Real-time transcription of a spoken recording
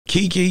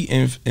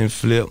Keke and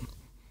Flip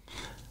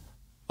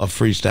are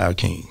freestyle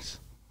kings.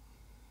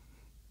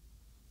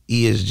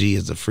 E.S.G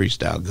is a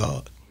freestyle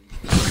god.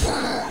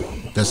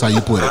 That's how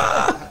you put it.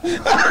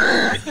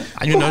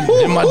 You know,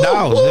 they're my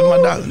dogs. They're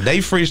my dogs. They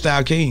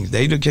freestyle kings.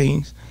 They the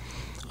kings.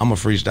 I'm a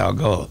freestyle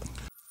god.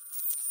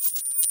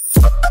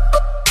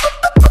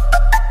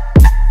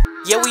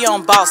 Yeah, we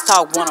on Boss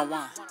Talk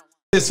 101.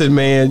 Listen,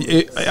 man.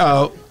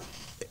 Who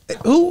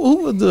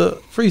was the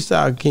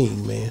freestyle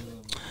king, man,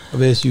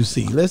 of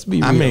SUC? Let's be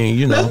real. I mean,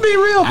 you know. Let's be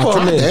real for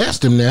a minute. I tried to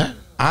ask him that.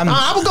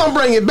 I was gonna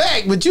bring it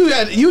back, but you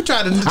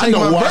tried to take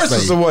my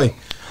verses away.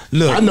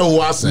 Look, I know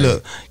what I say.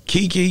 Look,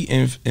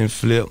 Keke and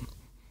Flip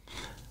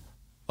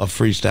are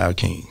freestyle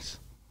kings.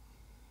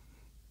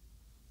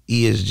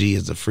 E.S.G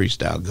is a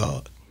freestyle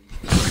god.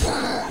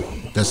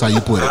 That's how you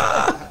put it.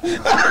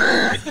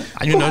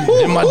 You know,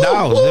 they're my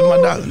dogs. They're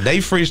my dogs. They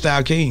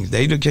freestyle kings.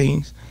 They the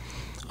kings.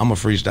 I'm a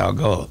freestyle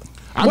god.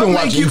 I've been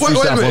watching you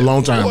freestyle for a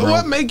long time, bro.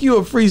 What make you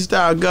a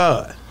freestyle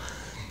god?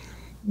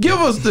 Give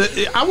us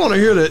I want to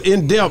hear the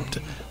in-depth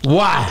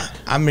why.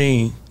 I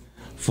mean,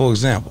 for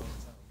example,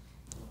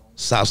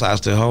 Southside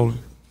Still Holding,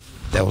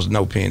 that was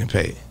no pen and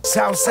pad.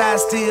 Southside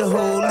still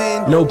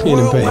holding. No pen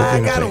and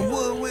pad.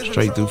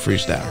 Straight through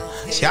freestyle.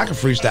 See, I can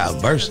freestyle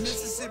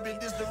verses.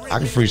 I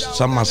can freestyle.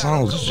 Some of my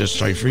songs is just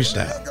straight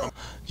freestyle.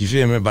 You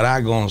feel me? But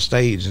I go on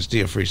stage and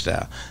still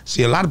freestyle.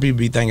 See, a lot of people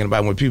be thinking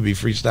about when people be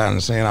freestyling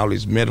and saying all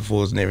these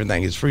metaphors and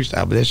everything is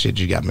freestyle, but that shit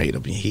you got made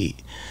up in your head.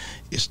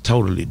 It's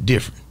totally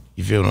different.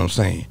 You feel what I'm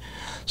saying?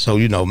 So,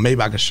 you know,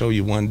 maybe I can show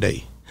you one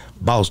day.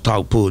 Boss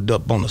Talk pulled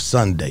up on a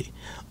Sunday.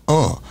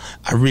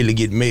 I really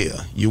get mail.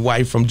 Your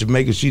wife from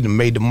Jamaica, she done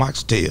made the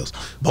mocktails.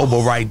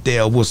 Bobo right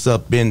there, what's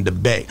up in the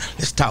back?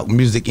 Let's talk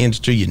music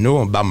industry, you know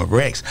about my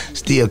Rex.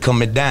 Still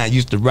coming down,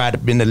 used to ride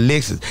up in the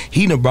Lexus.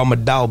 He done brought my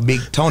dog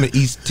Big Tony,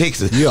 East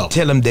Texas. Yo.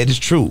 Tell him that it's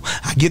true,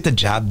 I get the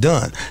job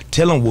done.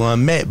 Tell him where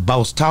I'm at,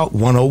 Boss Talk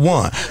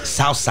 101.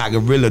 Southside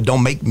Gorilla,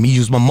 don't make me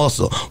use my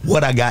muscle.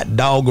 What I got,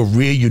 dog, a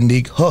real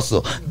unique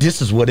hustle.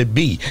 This is what it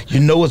be,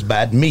 you know it's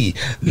about me.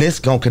 Let's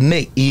gon'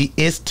 connect,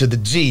 E.S. to the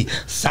G.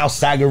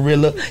 Southside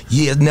Gorilla,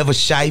 yeah, never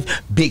shy.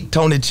 Big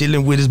Tony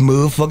chilling with his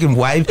motherfucking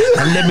wife.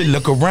 Now let me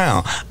look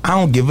around. I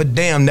don't give a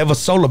damn. Never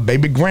sold a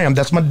baby Graham.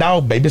 That's my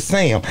dog, baby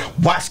Sam.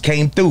 Watts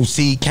came through.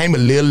 See, he came a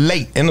little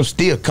late, and I'm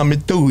still coming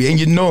through. And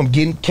you know I'm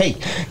getting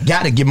cake.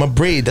 Gotta get my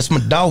bread. That's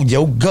my dog,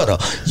 yo, gutter.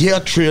 Yeah,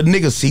 trill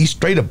nigga, see,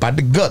 straight up out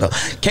the gutter.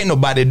 Can't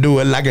nobody do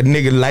it like a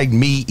nigga like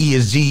me.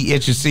 E.S.G,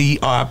 SUC,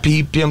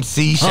 RP, Pimp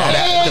C. Shout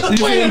out.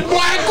 Listen,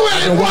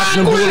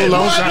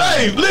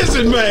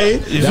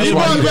 man. You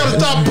better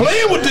stop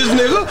playing with this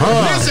nigga.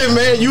 Listen,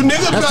 man, you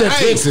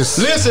niggas.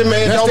 Listen,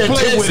 man, don't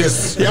play with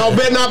it. Y'all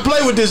better not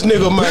play with this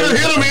nigga, man.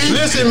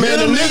 Listen, man,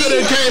 the nigga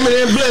that came in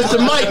and blessed the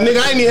mic,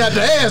 nigga, I ain't even have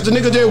to ask. The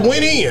nigga just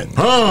went in.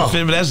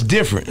 That's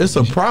different. It's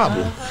a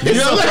problem.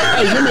 It's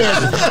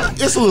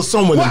a little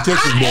someone in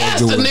Texas boy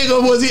doing. The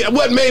nigga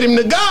what made him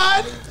the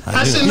god?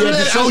 I shouldn't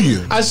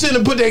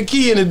have put that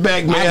key in his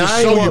back, man. I can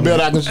show you, but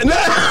I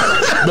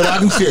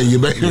can tell you,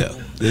 man. Yeah.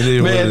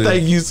 Man,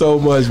 thank you so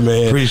much,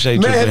 man. Appreciate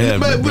you for having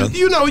me, but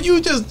you know, you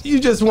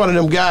just one of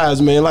them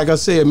guys, man. Like I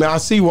said, man, I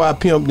see why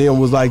Pimp them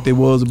was like they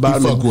was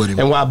about him,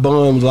 and why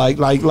Bun was like,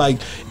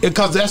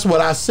 because that's what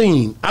I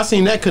seen. I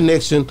seen that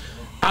connection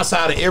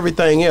outside of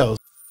everything else.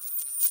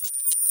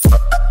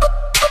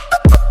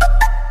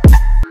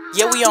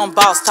 Yeah, we on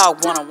Boss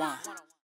Talk 101.